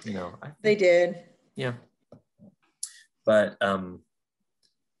 So, they did. Yeah. But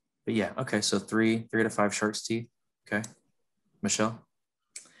yeah. Okay. So 3 out of 5 shark's teeth. Okay. Michele?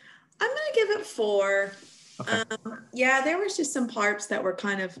 I'm going to give it 4. Okay. Yeah, there was just some parts that were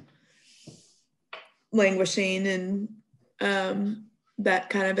kind of languishing and that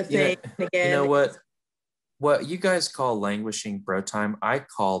kind of a thing. Again, you know what you guys call languishing bro time, I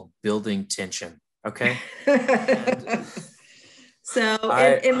call building tension. Okay. So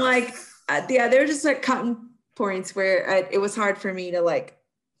and like there were just like cotton points where it was hard for me to like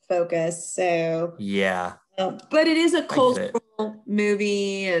focus. So yeah, but it is a cultural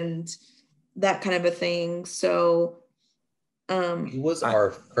movie and that kind of a thing. So it was our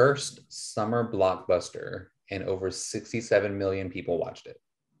first summer blockbuster, and over 67 million people watched it.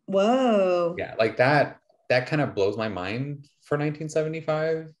 Whoa. Yeah, like that kind of blows my mind for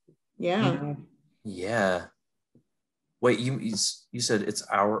 1975. Yeah. Yeah. Wait, you said it's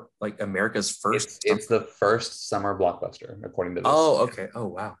America's first? It's the first summer blockbuster, according to this. Oh, okay. Oh,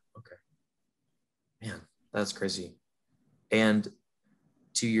 wow. Okay. Man, that's crazy. And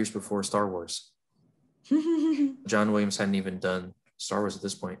 2 years before Star Wars. John Williams hadn't even done Star Wars at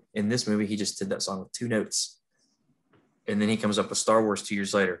this point. In this movie, he just did that song with 2 notes. And then he comes up with Star Wars 2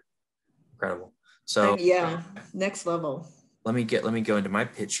 years later. Incredible. So yeah, next level. Let me go into my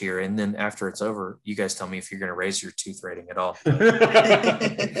pitch here, and then after it's over, you guys tell me if you're going to raise your tooth rating at all.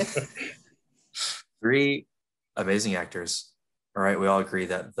 3 amazing actors. All right, we all agree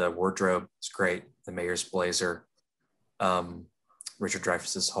that the wardrobe is great. The mayor's blazer, Richard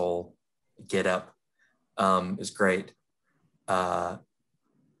Dreyfuss's whole get up is great. A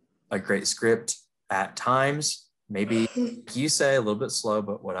great script at times, maybe you say a little bit slow,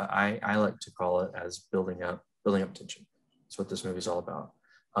 but what I like to call it as building up tension. That's what this movie is all about.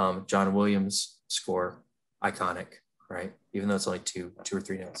 John Williams' score, iconic, right? Even though it's only two or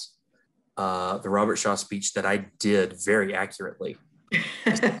three notes. The Robert Shaw speech that I did very accurately.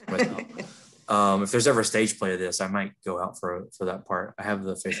 If there's ever a stage play of this, I might go out for that part. I have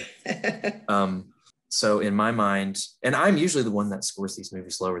the faith. So in my mind, and I'm usually the one that scores these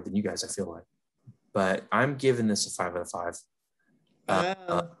movies lower than you guys, I feel like, but I'm giving this a 5 out of 5.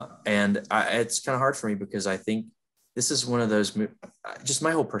 And it's kind of hard for me because I think this is one of those, just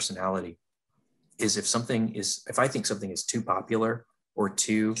my whole personality is if I think something is too popular or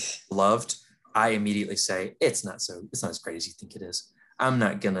too loved, I immediately say, it's not as great as you think it is. I'm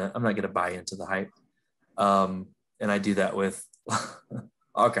not gonna buy into the hype. And I do that with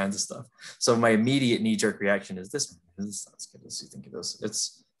all kinds of stuff. So my immediate knee-jerk reaction is this is not as good as you think it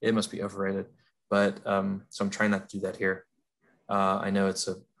is. It must be overrated. But so I'm trying not to do that here. I know it's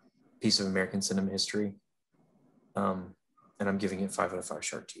a piece of American cinema history. And I'm giving it 5 out of 5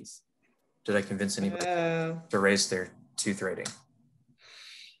 shark teeth. Did I convince anybody to raise their tooth rating?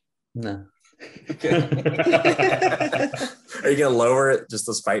 No. Are you gonna lower it just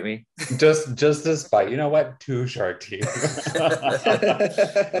to spite me? Just to spite. You know what? 2 shark teeth.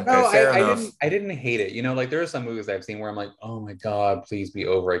 Okay, No, I I didn't hate it. Like there are some movies I've seen where I'm like, oh my God, please be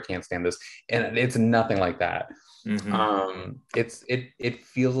over. I can't stand this. And it's nothing like that. Mm-hmm. It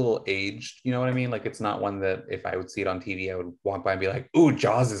feels a little aged, you know what I mean? Like it's not one that if I would see it on TV, I would walk by and be like, ooh,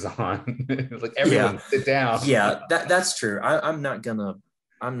 Jaws is on. Like everyone sit down. Yeah, that's true. I'm not gonna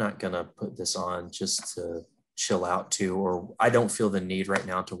put this on just to chill out to, or I don't feel the need right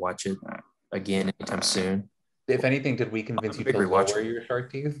now to watch it again anytime soon. If anything, did we convince you to lower your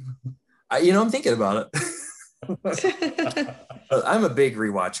shark teeth? I'm thinking about it. I'm a big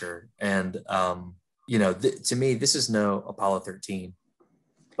rewatcher, and to me, this is no Apollo 13,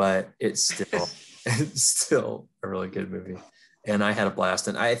 but it's still a really good movie, and I had a blast.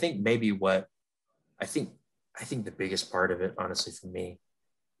 And I think maybe I think the biggest part of it, honestly, for me,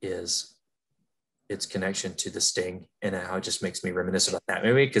 is its connection to The Sting and how it just makes me reminisce about that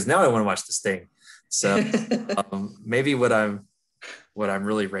movie, because now I want to watch The Sting. So maybe what I'm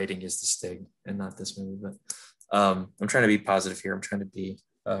really rating is The Sting and not this movie. But I'm trying to be positive here. I'm trying to be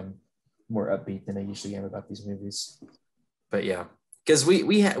more upbeat than I usually am about these movies. But yeah, because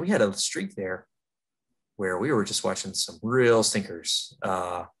we had a streak there where we were just watching some real stinkers.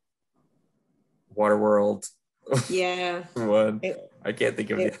 Waterworld. Yeah. One. I can't think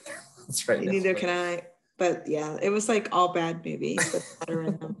of it. That's right. Neither can I. But yeah, it was like all bad movies with better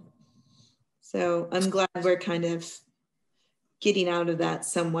in them. So I'm glad we're kind of getting out of that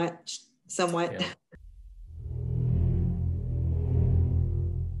somewhat. Yeah.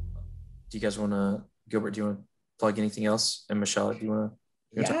 Do you guys want to, Gilbert, do you want to plug anything else? And Michele, do you want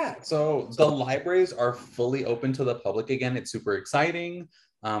to? Yeah, so the libraries are fully open to the public again. It's super exciting.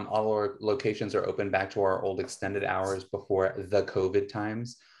 All our locations are open back to our old extended hours before the COVID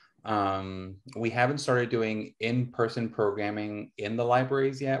times. We haven't started doing in-person programming in the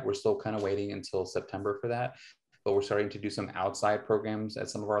libraries yet. We're still kind of waiting until September for that, but we're starting to do some outside programs at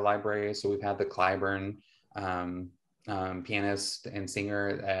some of our libraries. So we've had the Clyburn pianist and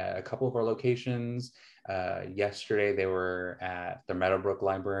singer at a couple of our locations. Yesterday they were at the Meadowbrook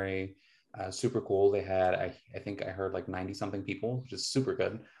Library. Super cool. They had, I think I heard like 90 something people, which is super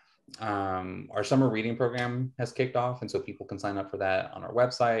good. Our summer reading program has kicked off, and so people can sign up for that on our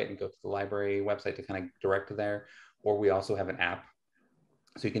website and go to the library website to kind of direct to there. Or we also have an app.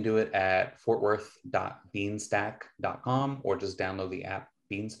 So you can do it at fortworth.beanstack.com or just download the app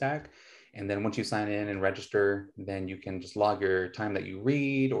Beanstack. And then once you sign in and register, then you can just log your time that you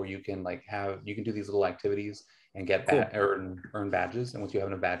read, or you can you can do these little activities and get earn badges. And once you have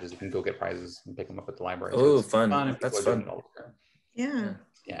enough badges, you can go get prizes and pick them up at the library. Oh, so fun. That's fun. Yeah.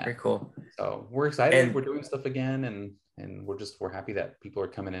 Very cool. So we're excited. And we're doing stuff again, and we're happy that people are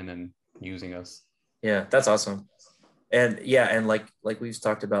coming in and using us. Yeah, that's awesome. And yeah, and like we've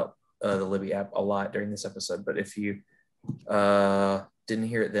talked about the Libby app a lot during this episode, but if you Didn't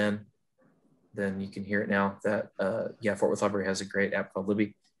hear it then you can hear it now. That Fort Worth Library has a great app called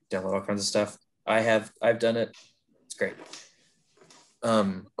Libby. Download all kinds of stuff. I've done it. It's great.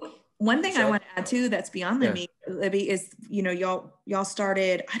 One thing I want to add too that's beyond Libby, Yeah. Libby is, you know, y'all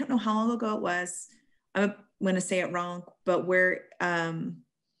started, I don't know how long ago it was. I'm going to say it wrong, but where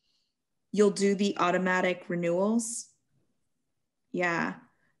you'll do the automatic renewals. Yeah.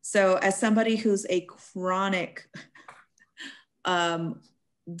 So as somebody who's a chronic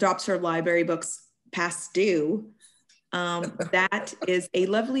drops her library books past due, that is a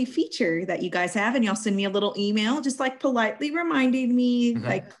lovely feature that you guys have, and y'all send me a little email just like politely reminding me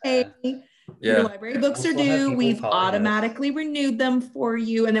like, hey, your library books are due, we've automatically renewed them for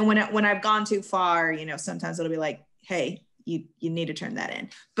you. And then when I've gone too far, you know, sometimes it'll be like, hey, you need to turn that in.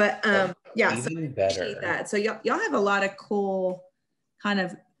 But yeah, so even better. That. So y'all have a lot of cool kind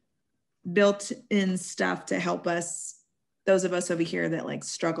of built-in stuff to help us, those of us over here that like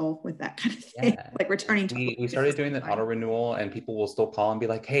struggle with that kind of thing, like returning to. We started doing the auto renewal, and people will still call and be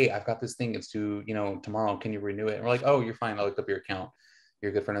like, hey, I've got this thing, it's due, you know, tomorrow, can you renew it? And we're like, oh, you're fine, I looked up your account,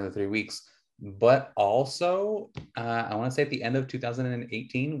 you're good for another 3 weeks. But also I want to say at the end of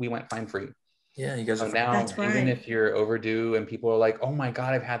 2018 we went fine free. Yeah, you guys are now. That's right. Even if you're overdue and people are like, oh my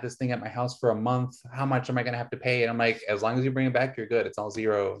god, I've had this thing at my house for a month, how much am I gonna have to pay? And I'm like, as long as you bring it back, you're good, it's all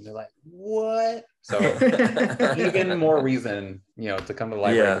zero. And they're like, what? So even more reason, you know, to come to the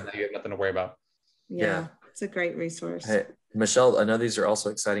library. You have nothing to worry about. Yeah, it's a great resource. Hey, Michele, I know these are also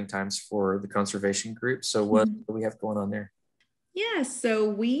exciting times for the conservation group, so what do we have going on there? Yeah, so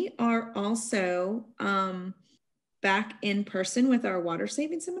we are also back in person with our water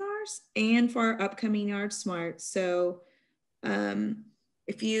saving seminars and for our upcoming Yard Smart. So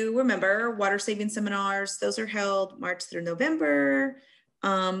if you remember, water saving seminars, those are held March through November,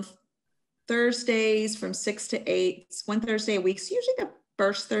 Thursdays from 6 to 8. It's one Thursday a week. It's usually the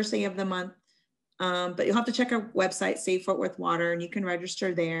first Thursday of the month. But you'll have to check our website, Save Fort Worth Water, and you can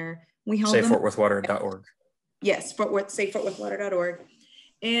register there. We hold them. SaveFortWorthWater.org. Yes, SaveFortWorthWater.org.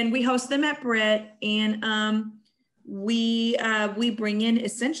 And we host them at Brett, and we bring in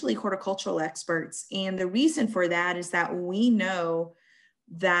essentially horticultural experts. And the reason for that is that we know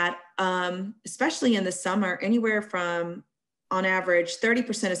that especially in the summer, anywhere from on average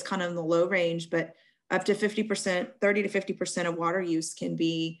 30% is kind of in the low range, but up to 50%, 30 to 50% of water use can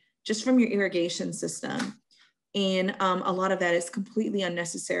be just from your irrigation system. And a lot of that is completely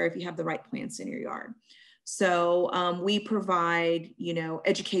unnecessary if you have the right plants in your yard. So we provide, you know,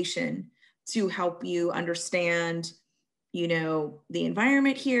 education to help you understand, you know, the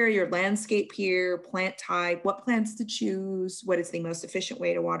environment here, your landscape here, plant type, what plants to choose, what is the most efficient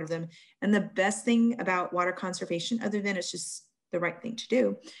way to water them. And the best thing about water conservation, other than it's just the right thing to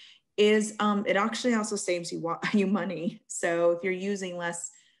do, is it actually also saves you money. So if you're using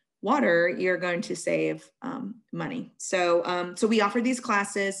less water, you're going to save money. So we offer these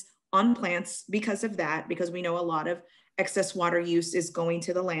classes on plants because of that, because we know a lot of excess water use is going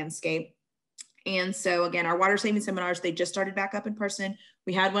to the landscape. And so again, our water saving seminars, they just started back up in person.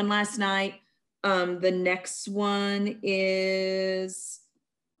 We had one last night. The next one is,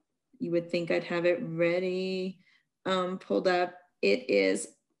 you would think I'd have it ready, pulled up. It is,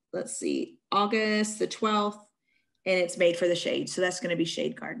 let's see, August the 12th, and it's made for the shade. So that's going to be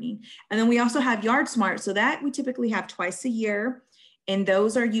shade gardening. And then we also have Yard Smart. So that we typically have twice a year. And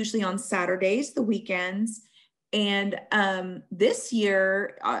those are usually on Saturdays, the weekends. And this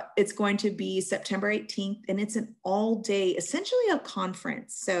year, it's going to be September 18th, and it's an all-day, essentially a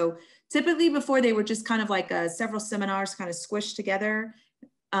conference. So typically before they were just kind of like several seminars kind of squished together.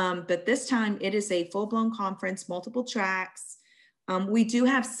 But this time it is a full-blown conference, multiple tracks. We do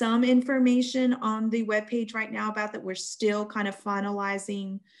have some information on the webpage right now about that. We're still kind of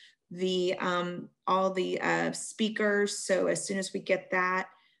finalizing the all the speakers. So as soon as we get that,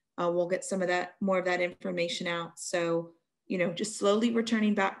 we'll get some of that, more of that information out. So, you know, just slowly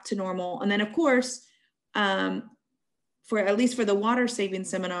returning back to normal. And then of course, for at least for the water saving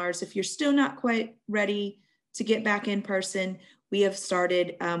seminars, if you're still not quite ready to get back in person, we have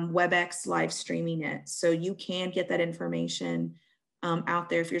started WebEx live streaming it. So you can get that information out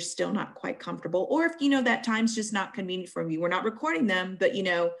there if you're still not quite comfortable, or if you know that time's just not convenient for you. We're not recording them, but you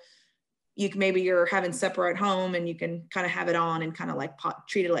know, maybe you're having supper at home and you can kind of have it on and kind of like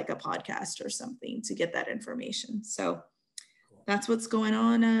treat it like a podcast or something to get that information. So that's what's going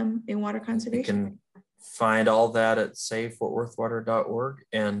on in water conservation. You can find all that at SaveFortWorthWater.org.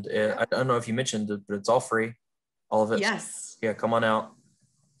 And I don't know if you mentioned it, but it's all free. All of it. Yes. Yeah, come on out.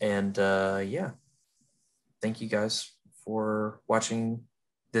 And yeah, thank you guys for watching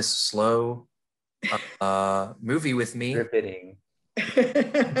this slow movie with me. Riveting.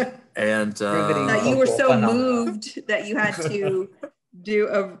 And That you were so moved that you had to do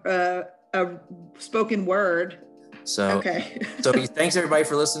a spoken word. so Okay. so thanks everybody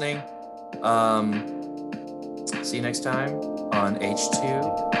for listening. See you next time on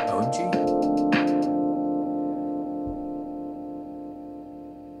H2OMG.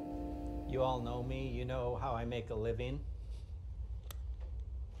 You all know me. You know how I make a living.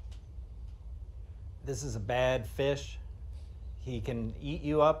 This is a bad fish. He can eat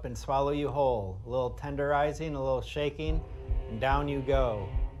you up and swallow you whole. A little tenderizing, a little shaking, and down you go.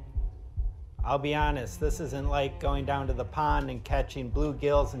 I'll be honest, this isn't like going down to the pond and catching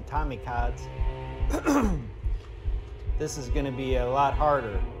bluegills and tommycods. This is gonna be a lot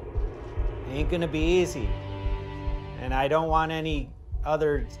harder. It ain't gonna be easy. And I don't want any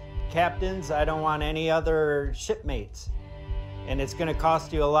other captains, I don't want any other shipmates. And it's gonna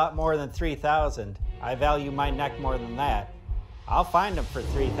cost you a lot more than 3,000. I value my neck more than that. I'll find them for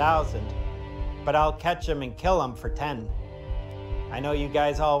 3,000, but I'll catch them and kill them for 10. I know you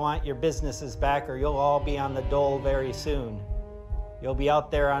guys all want your businesses back or you'll all be on the dole very soon. You'll be out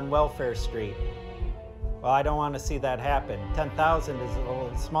there on Welfare Street. Well, I don't want to see that happen. 10,000 is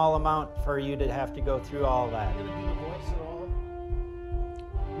a small amount for you to have to go through all that. You're gonna do the voice at all?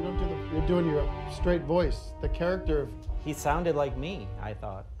 You don't do you're doing your straight voice. The character of... He sounded like me, I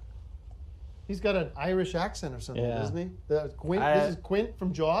thought. He's got an Irish accent or something, Yeah. doesn't he? This is Quint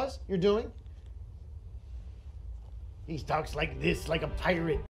from Jaws you're doing? He talks like this, like a pirate.